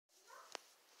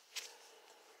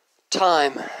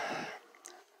Time.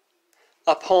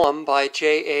 A poem by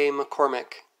J.A.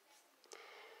 McCormick.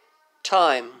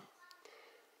 Time.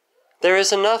 There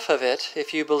is enough of it,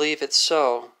 if you believe it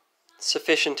so.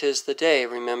 Sufficient is the day,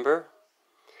 remember.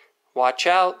 Watch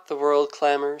out, the world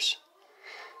clamors.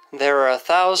 There are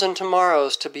 1,000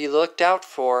 tomorrows to be looked out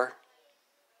for.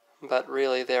 But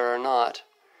really there are not.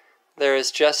 There is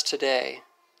just today.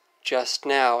 Just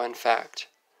now, in fact.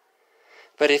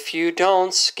 But if you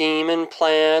don't scheme and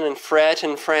plan and fret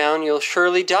and frown, you'll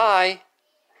surely die.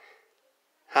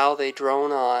 How they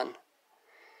drone on.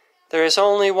 There is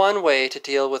only one way to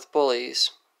deal with bullies.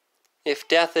 If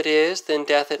death it is, then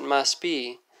death it must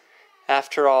be.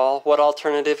 After all, what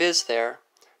alternative is there?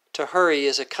 To hurry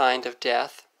is a kind of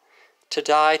death. To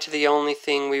die to the only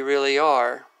thing we really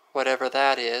are, whatever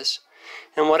that is.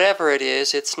 And whatever it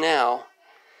is, it's now.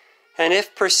 And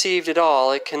if perceived at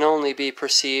all, it can only be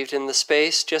perceived in the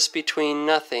space just between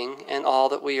nothing and all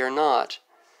that we are not.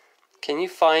 Can you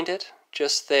find it,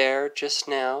 just there, just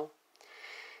now?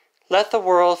 Let the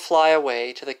world fly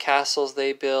away to the castles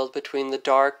they build between the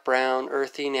dark brown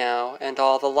earthy now and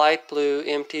all the light blue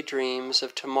empty dreams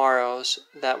of tomorrows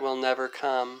that will never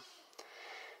come.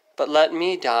 But let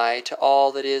me die to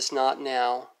all that is not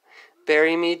now.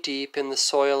 Bury me deep in the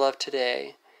soil of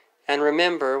today, and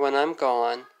remember when I'm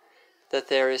gone that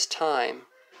there is time,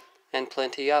 and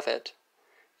plenty of it,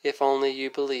 if only you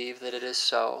believe that it is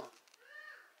so.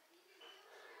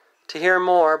 To hear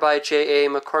more by J.A.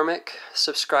 McCormick,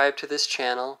 subscribe to this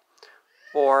channel,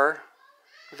 or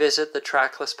visit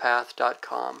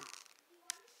thetracklesspath.com.